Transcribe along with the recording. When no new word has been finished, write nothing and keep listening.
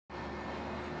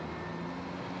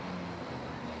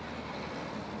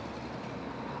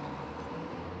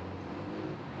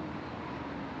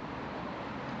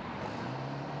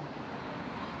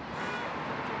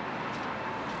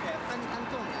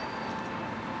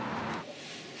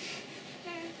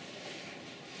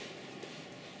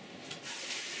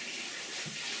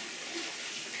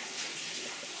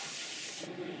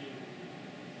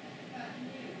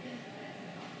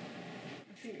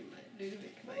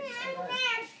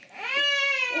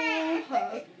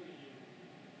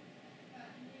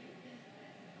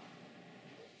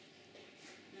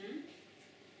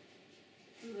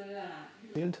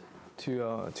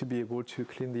to be able to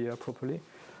clean the air properly.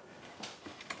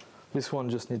 This one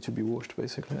just needs to be washed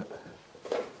basically.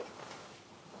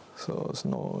 So it's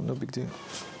no big deal.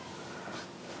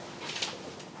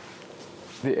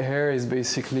 The air is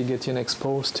basically getting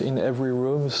exposed in every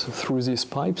room through these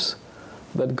pipes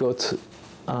that got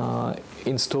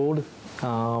installed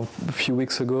a few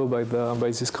weeks ago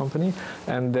by this company,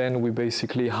 and then we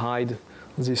basically hide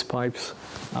these pipes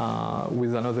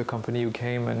with another company who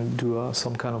came and do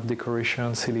some kind of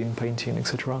decoration, ceiling painting,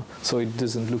 etc. So it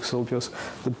doesn't look so obvious.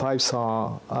 The pipes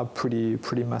are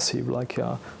pretty massive, like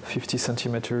 50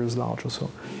 centimeters large or so.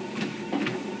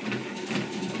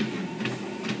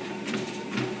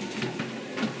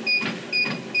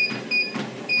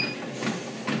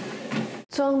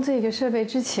 装这个设备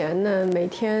之前呢，每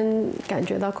天感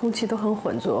觉到空气都很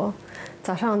浑浊，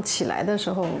早上起来的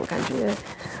时候，我感觉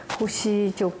呼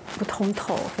吸就不通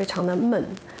透，非常的闷。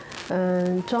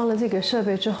装了这个设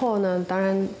备之后呢，当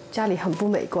然家里很不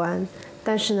美观，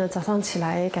但是呢，早上起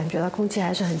来感觉到空气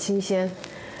还是很新鲜，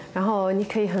然后你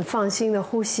可以很放心的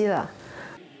呼吸了。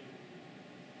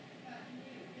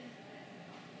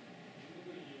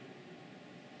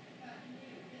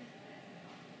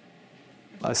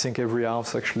 I think every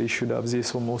house actually should have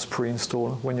this almost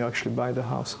pre-installed when you actually buy the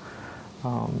house.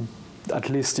 At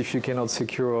least if you cannot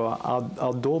secure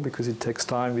outdoor, because it takes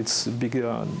time, it's a big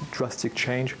drastic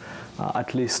change,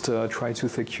 at least try to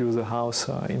secure the house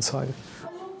inside.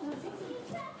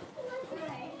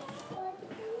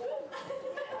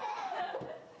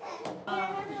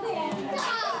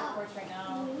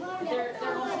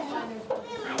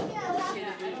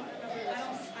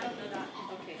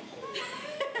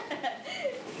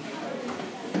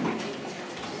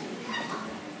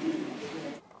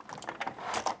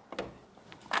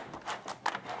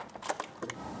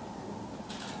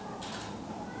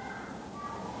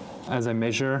 As I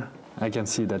measure, I can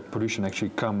see that pollution actually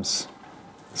comes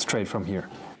straight from here.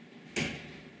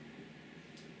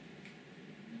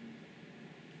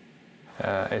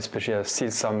 Especially I see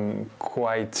some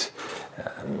quite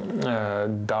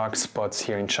dark spots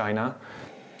here in China.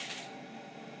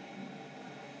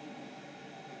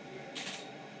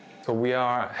 So we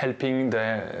are helping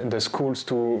the schools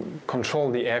to control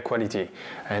the air quality.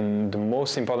 And the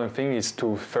most important thing is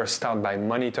to first start by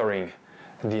monitoring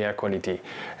the air quality,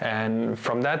 and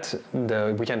from that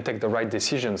we can take the right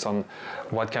decisions on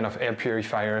what kind of air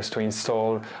purifiers to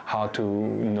install, how to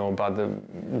know about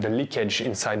the leakage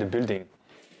inside the building.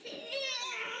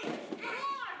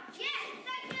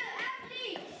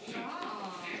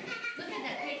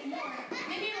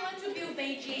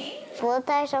 不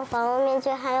戴上防护面具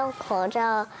还有口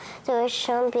罩就会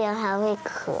生病，还会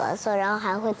咳嗽，然后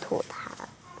还会吐痰。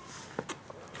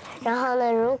 然后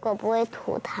呢，如果不会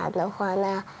吐痰的话，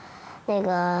那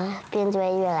个病就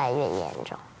会越来越严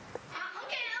重。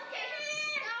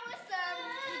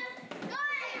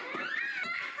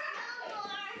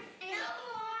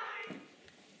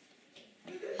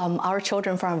 Our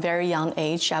children from a very young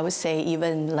age, I would say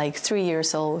even like 3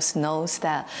 years old, knows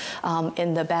that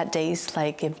in the bad days,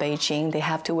 like in Beijing, they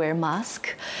have to wear mask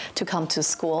to come to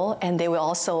school, and they will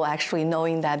also actually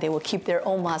knowing that they will keep their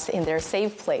own mask in their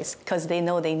safe place because they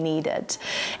know they need it,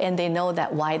 and they know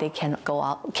that why they cannot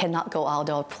go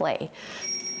out or play.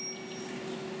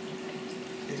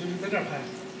 也就是在这儿拍。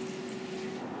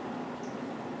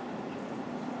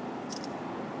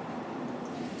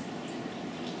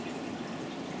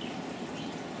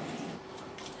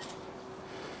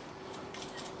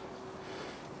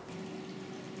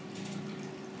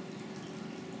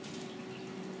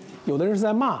 有的人是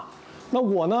在骂，那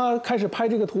我呢开始拍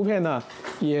这个图片呢，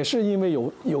也是因为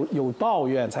有抱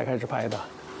怨才开始拍的。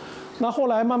那后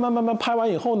来慢慢拍完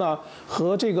以后呢，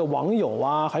和这个网友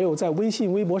啊，还有在微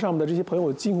信、微博上面的这些朋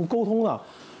友进行沟通呢，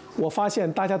我发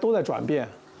现大家都在转变，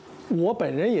我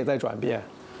本人也在转变。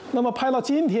那么拍到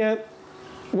今天，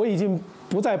我已经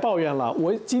不再抱怨了。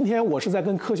今天我是在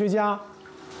跟科学家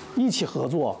一起合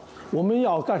作，我们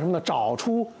要干什么呢？找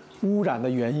出污染的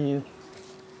原因。